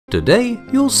Today,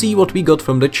 you'll see what we got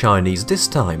from the Chinese this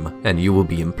time, and you will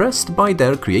be impressed by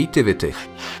their creativity.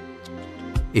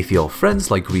 If your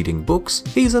friends like reading books,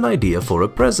 here's an idea for a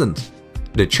present.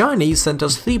 The Chinese sent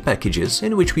us 3 packages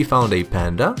in which we found a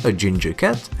panda, a ginger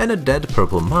cat, and a dead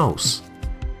purple mouse.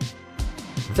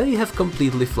 They have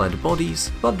completely flat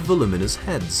bodies, but voluminous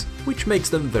heads, which makes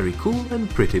them very cool and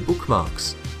pretty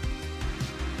bookmarks.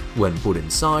 When put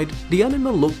inside, the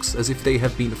animal looks as if they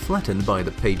have been flattened by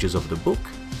the pages of the book,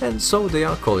 and so they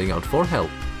are calling out for help.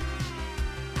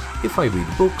 If I read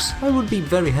books, I would be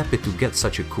very happy to get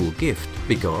such a cool gift,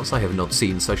 because I have not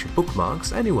seen such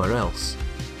bookmarks anywhere else.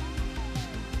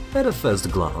 At a first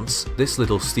glance, this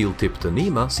little steel-tipped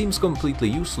anima seems completely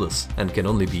useless and can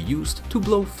only be used to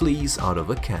blow fleas out of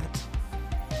a cat.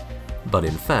 But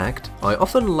in fact, I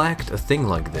often lacked a thing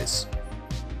like this.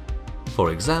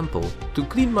 For example, to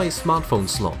clean my smartphone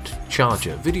slot,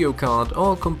 charger, video card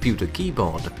or computer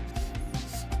keyboard.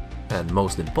 And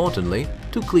most importantly,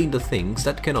 to clean the things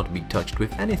that cannot be touched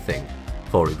with anything.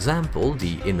 For example,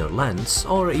 the inner lens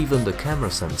or even the camera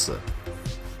sensor.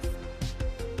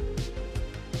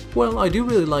 Well, I do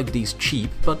really like these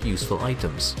cheap but useful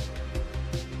items.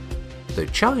 The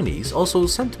Chinese also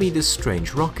sent me this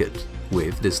strange rocket,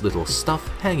 with this little stuff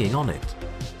hanging on it.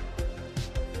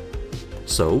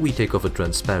 So we take off a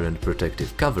transparent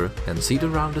protective cover and see the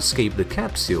round escape the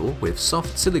capsule with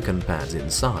soft silicone pads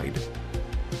inside.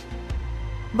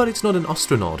 But it's not an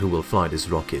astronaut who will fly this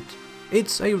rocket,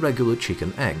 it's a regular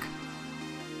chicken egg.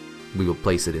 We will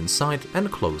place it inside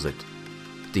and close it.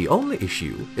 The only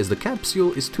issue is the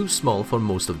capsule is too small for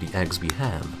most of the eggs we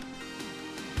have.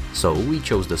 So we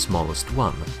chose the smallest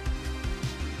one.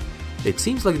 It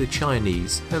seems like the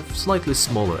Chinese have slightly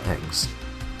smaller eggs.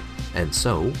 And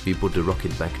so we put the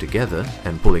rocket back together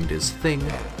and pulling this thing,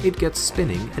 it gets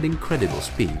spinning at incredible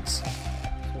speeds.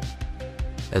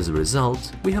 As a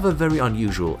result, we have a very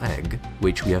unusual egg,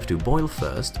 which we have to boil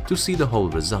first to see the whole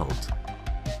result.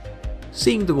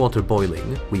 Seeing the water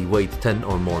boiling, we wait 10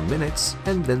 or more minutes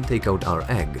and then take out our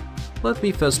egg. Let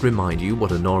me first remind you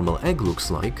what a normal egg looks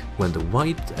like when the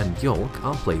white and yolk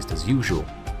are placed as usual.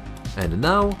 And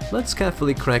now, let's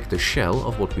carefully crack the shell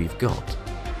of what we've got.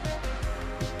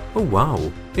 Oh wow!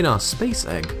 In our space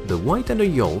egg, the white and the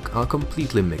yolk are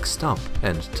completely mixed up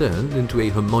and turned into a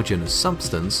homogeneous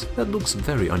substance that looks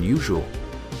very unusual.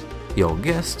 Your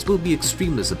guests will be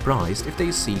extremely surprised if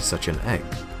they see such an egg.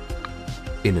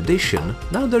 In addition,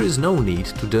 now there is no need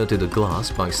to dirty the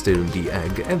glass by stirring the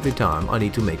egg every time I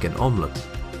need to make an omelette.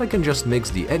 I can just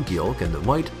mix the egg yolk and the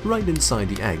white right inside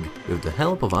the egg with the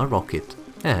help of our rocket.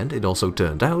 And it also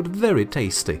turned out very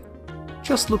tasty.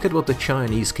 Just look at what the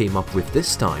Chinese came up with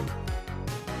this time.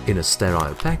 In a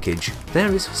sterile package,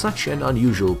 there is such an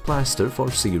unusual plaster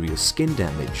for serious skin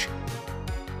damage.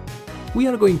 We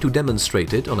are going to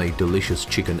demonstrate it on a delicious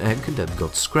chicken egg that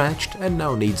got scratched and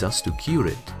now needs us to cure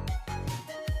it.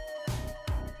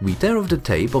 We tear off the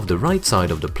tape of the right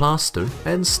side of the plaster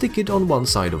and stick it on one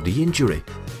side of the injury.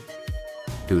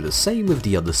 Do the same with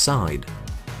the other side.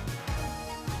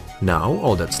 Now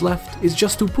all that's left is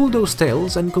just to pull those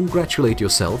tails and congratulate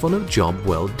yourself on a job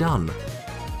well done.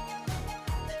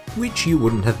 Which you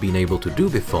wouldn't have been able to do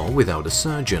before without a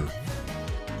surgeon.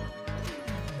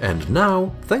 And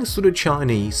now, thanks to the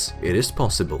Chinese, it is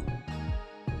possible.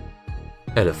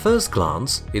 At a first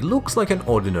glance, it looks like an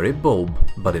ordinary bulb,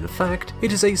 but in fact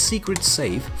it is a secret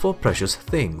safe for precious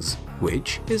things,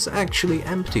 which is actually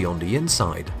empty on the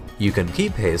inside. You can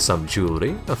keep here some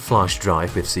jewelry, a flash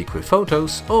drive with secret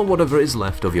photos, or whatever is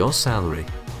left of your salary.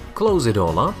 Close it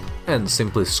all up and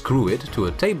simply screw it to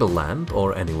a table lamp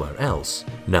or anywhere else.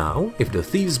 Now, if the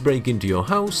thieves break into your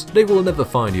house, they will never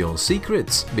find your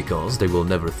secrets, because they will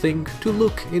never think to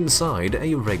look inside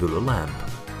a regular lamp.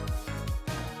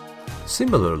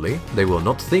 Similarly, they will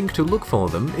not think to look for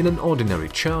them in an ordinary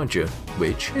charger,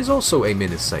 which is also a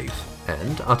mini-safe.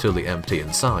 And utterly empty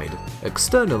inside.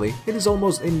 Externally, it is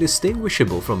almost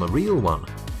indistinguishable from a real one.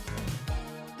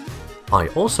 I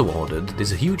also ordered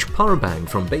this huge power bank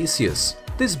from Basius.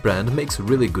 This brand makes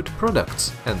really good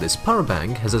products, and this power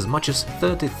bank has as much as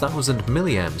 30,000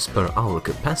 mAh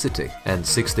capacity and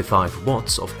 65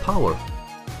 watts of power.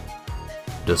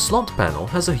 The slot panel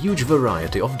has a huge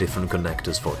variety of different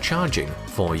connectors for charging,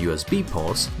 4 USB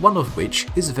ports, one of which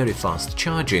is very fast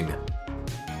charging,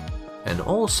 and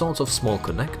all sorts of small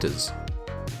connectors.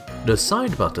 The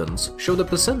side buttons show the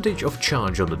percentage of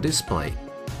charge on the display.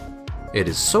 It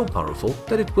is so powerful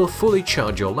that it will fully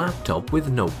charge your laptop with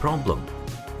no problem.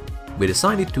 We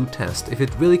decided to test if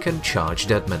it really can charge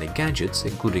that many gadgets,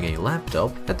 including a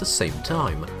laptop, at the same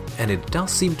time, and it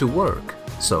does seem to work.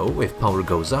 so if power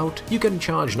goes out, you can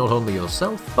charge not only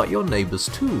yourself, but your neighbors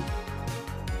too.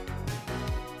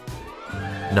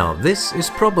 Now this is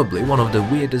probably one of the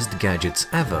weirdest gadgets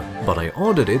ever, but I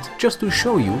ordered it just to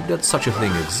show you that such a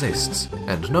thing exists.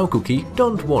 And no, Cookie,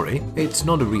 don't worry, it's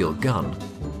not a real gun.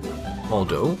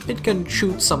 Although it can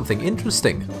shoot something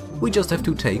interesting. We just have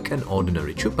to take an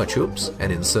ordinary Chupa Chups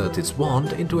and insert its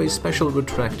wand into a special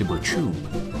retractable tube.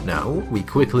 Now we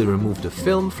quickly remove the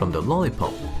film from the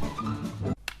lollipop.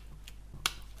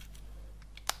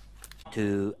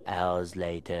 2 hours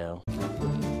later.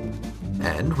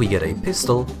 And we get a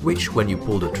pistol, which when you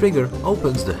pull the trigger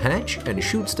opens the hatch and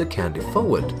shoots the candy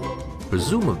forward.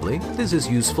 Presumably, this is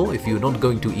useful if you're not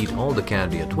going to eat all the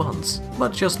candy at once,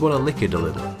 but just wanna lick it a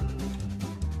little.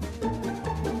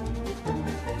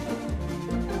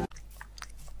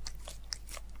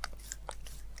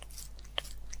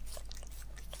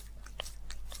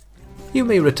 You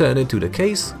may return it to the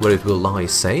case, where it will lie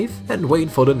safe and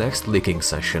wait for the next licking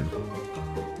session.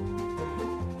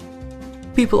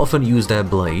 People often use their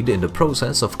blade in the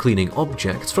process of cleaning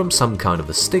objects from some kind of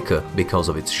a sticker because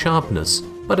of its sharpness,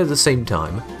 but at the same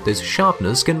time, this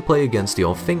sharpness can play against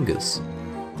your fingers.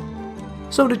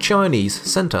 So the Chinese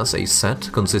sent us a set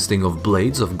consisting of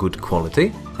blades of good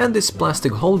quality and this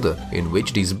plastic holder in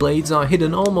which these blades are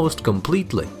hidden almost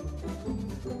completely.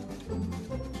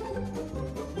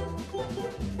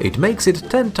 It makes it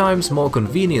 10 times more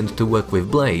convenient to work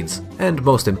with blades, and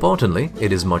most importantly,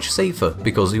 it is much safer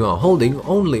because you are holding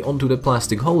only onto the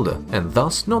plastic holder and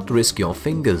thus not risk your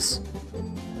fingers.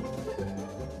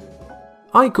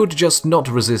 I could just not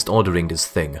resist ordering this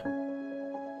thing.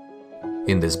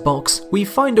 In this box, we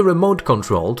find a remote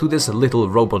control to this little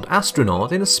robot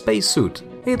astronaut in a spacesuit.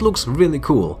 It looks really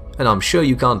cool, and I'm sure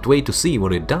you can't wait to see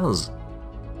what it does.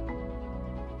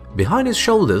 Behind his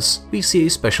shoulders, we see a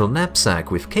special knapsack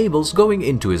with cables going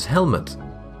into his helmet.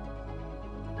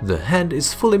 The head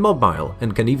is fully mobile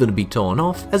and can even be torn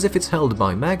off as if it's held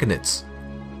by magnets.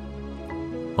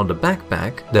 On the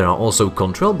backpack, there are also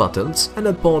control buttons and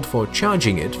a port for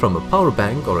charging it from a power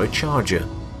bank or a charger.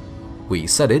 We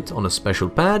set it on a special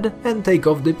pad and take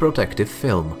off the protective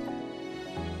film.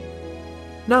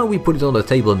 Now we put it on the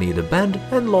table near the bed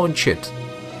and launch it.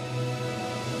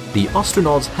 The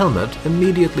astronaut's helmet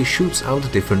immediately shoots out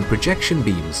different projection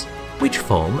beams, which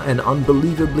form an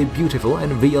unbelievably beautiful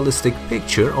and realistic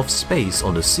picture of space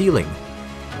on the ceiling.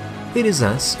 It is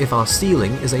as if our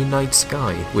ceiling is a night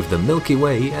sky with the Milky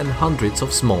Way and hundreds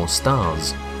of small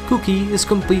stars. Cookie is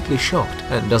completely shocked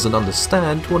and doesn't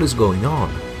understand what is going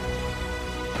on.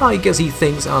 I guess he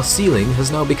thinks our ceiling has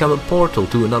now become a portal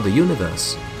to another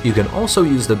universe. You can also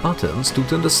use the buttons to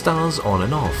turn the stars on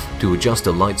and off, to adjust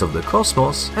the lights of the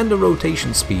cosmos and the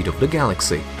rotation speed of the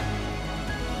galaxy.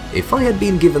 If I had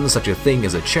been given such a thing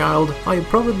as a child, I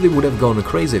probably would have gone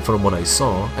crazy from what I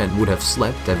saw and would have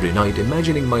slept every night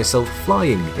imagining myself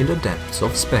flying in the depths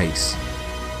of space.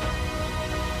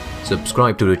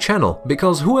 Subscribe to the channel,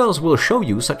 because who else will show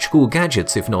you such cool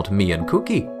gadgets if not me and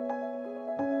Cookie?